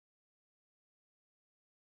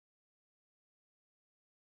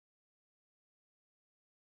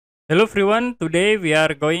Hello everyone, today we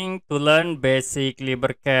are going to learn basic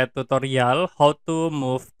LibreCAD tutorial how to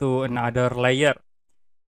move to another layer.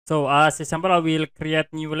 So as example, I will create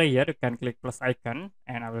new layer. You can click plus icon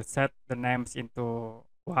and I will set the names into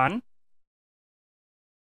 1,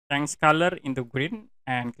 change color into green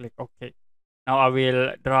and click OK. Now I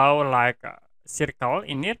will draw like a circle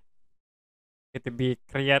in it. It will be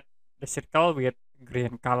create the circle with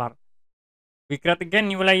green color. We create again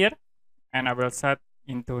new layer and I will set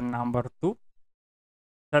into number 2.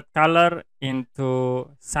 Set color into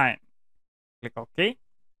sign. Click OK.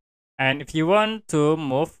 And if you want to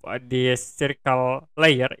move this circle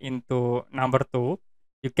layer into number 2,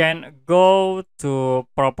 you can go to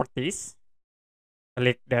properties,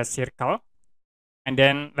 click the circle, and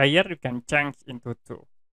then layer you can change into 2.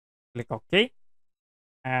 Click OK,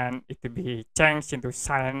 and it will be changed into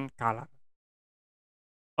cyan color.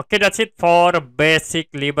 Okay, that's it for basic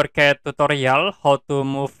LibreCAD tutorial, how to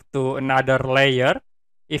move to another layer.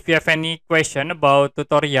 If you have any question about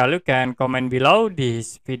tutorial, you can comment below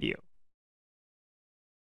this video.